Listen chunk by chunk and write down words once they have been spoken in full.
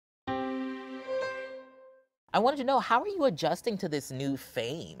I wanted to know, how are you adjusting to this new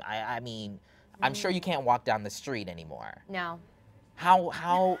fame? I mean, I'm sure you can't walk down the street anymore. No.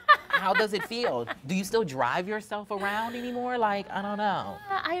 How does it feel? Do you still drive yourself around anymore? Like, I don't know.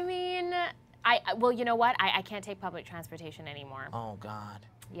 I mean, well, you know what? I can't take public transportation anymore. Oh God.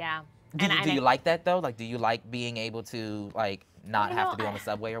 Yeah. Do you like that though? Like, do you like being able to like not have to be on the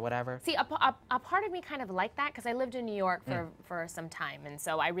subway or whatever? See, a part of me kind of liked that because I lived in New York for some time, and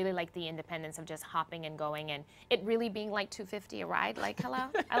so I really like the independence of just hopping and going, and it really being like $2.50 a ride. Like, hello,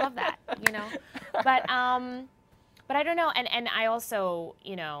 I love that, you know. But I don't know, and I also,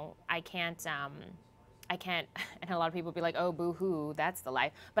 you know, I can't, and a lot of people be like, oh, boo-hoo, that's the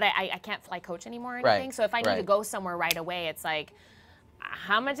life. But I can't fly coach anymore or anything. Right. So if I need to go somewhere right away, it's like,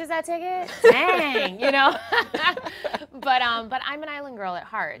 how much is that ticket? Dang, you know. But I'm an island girl at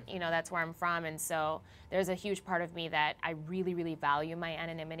heart. You know, that's where I'm from, and so there's a huge part of me that I really, really value my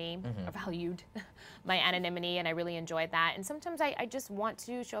anonymity, or valued my anonymity, and I really enjoyed that. And sometimes I just want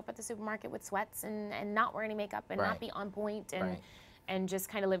to show up at the supermarket with sweats and not wear any makeup and not be on point and just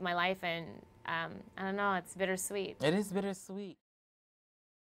kind of live my life. And I don't know, it's bittersweet. It is bittersweet.